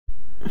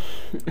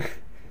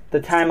the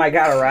time I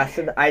got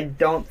arrested, I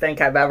don't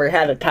think I've ever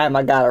had a time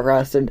I got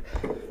arrested.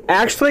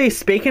 Actually,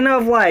 speaking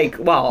of like,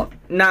 well,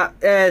 not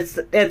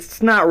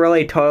it's not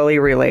really totally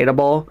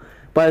relatable,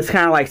 but it's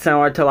kind of like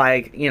similar to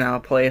like, you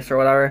know, police or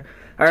whatever.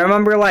 I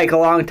remember like a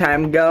long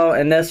time ago,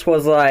 and this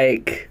was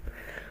like,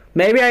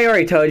 maybe I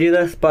already told you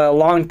this, but a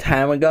long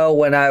time ago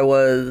when I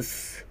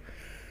was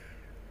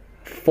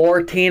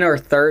 14 or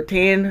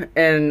 13,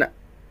 and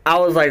I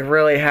was like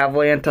really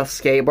heavily into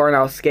skateboarding.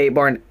 I was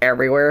skateboarding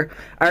everywhere.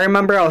 I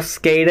remember I was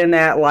skating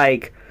at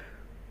like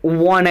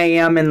 1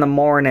 a.m. in the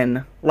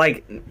morning.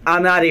 Like,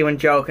 I'm not even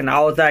joking. I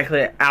was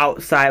actually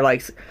outside.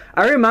 Like,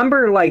 I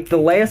remember like the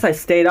latest I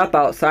stayed up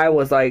outside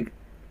was like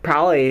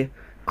probably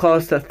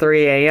close to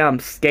 3 a.m.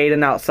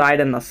 skating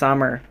outside in the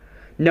summer.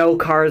 No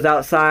cars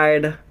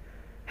outside.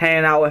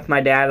 Hanging out with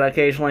my dad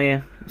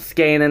occasionally.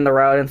 Skating in the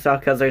road and stuff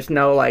because there's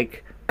no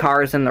like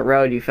cars in the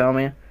road, you feel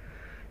me?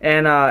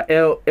 And I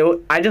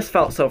just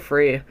felt so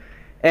free.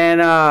 And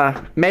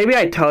maybe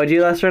I told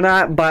you this or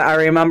not, but I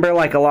remember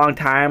like a long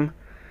time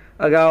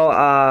ago,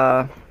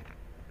 I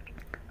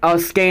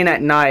was skating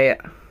at night,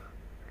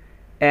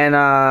 and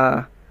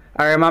I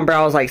remember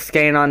I was like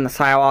skating on the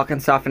sidewalk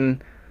and stuff,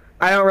 and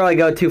I don't really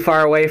go too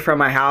far away from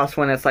my house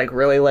when it's like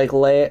really like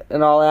late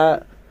and all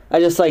that. I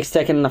just like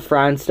stick in the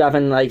front and stuff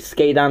and like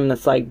skate down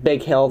this like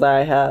big hill that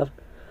I have.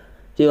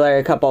 Do like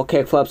a couple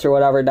kick flips or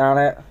whatever down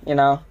it, you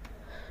know.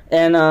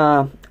 And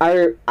I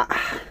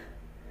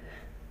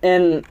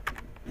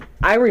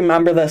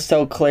remember this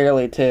so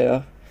clearly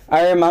too.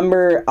 I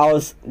remember I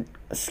was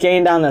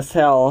skating down this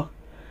hill,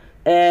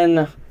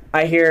 and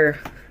I hear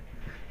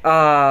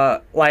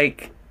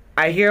like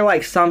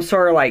some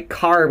sort of like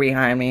car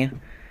behind me,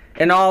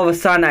 and all of a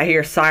sudden I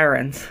hear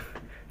sirens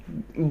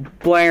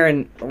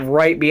blaring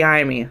right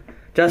behind me.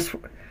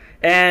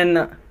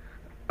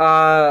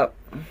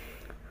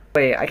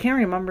 Wait, I can't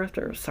remember if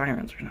there were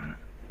sirens or not.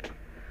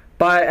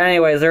 But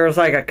anyways, there was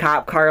like a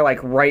cop car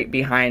like right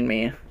behind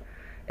me.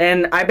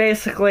 And I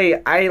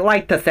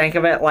like to think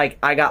of it like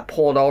I got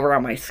pulled over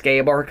on my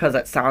skateboard because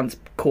it sounds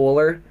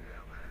cooler.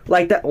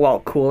 Like that, well,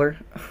 cooler.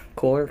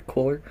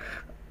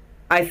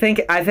 I think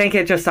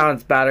it just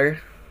sounds better.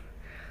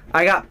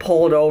 I got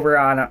pulled over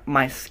on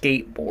my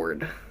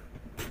skateboard.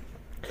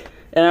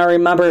 And I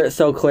remember it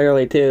so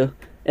clearly too.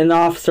 And the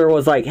officer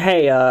was like,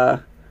 "Hey,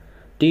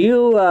 do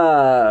you,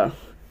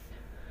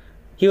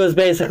 he was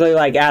basically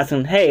like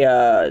asking, "Hey,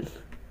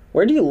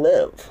 where do you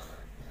live?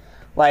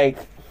 Like,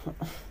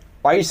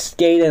 why are you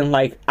skating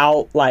like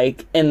out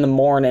like in the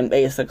morning,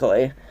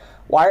 basically?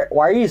 Why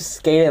are you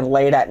skating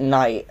late at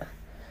night?"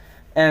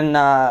 And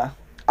I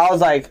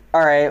was like,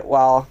 "All right,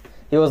 well,"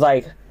 he was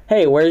like,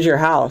 "Hey, where's your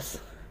house?"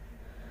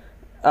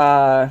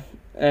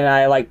 And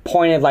I like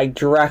pointed like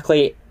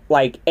directly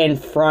like in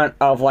front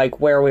of like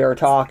where we were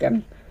talking.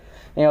 And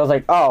he was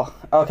like, "Oh,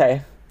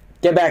 okay,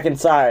 get back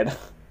inside."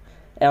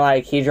 And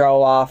like he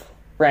drove off,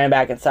 ran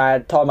back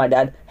inside, told my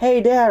dad, "Hey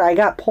Dad, I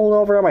got pulled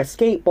over on my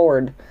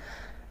skateboard."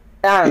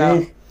 I don't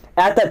know.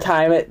 At the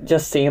time it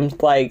just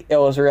seemed like it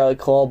was really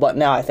cool, but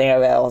now I think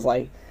of it, I was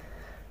like,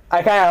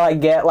 I kind of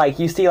like get like,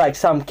 you see like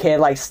some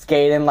kid like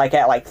skating like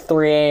at like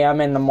 3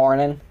 a.m. in the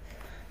morning,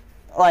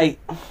 like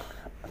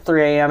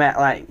 3 a.m. at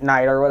like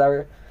night or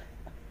whatever.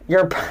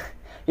 You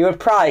would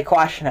probably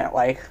question it,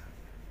 like,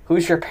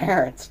 who's your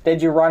parents?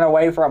 Did you run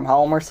away from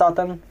home or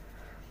something?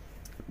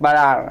 But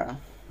I don't know.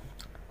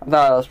 I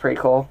thought it was pretty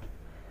cool.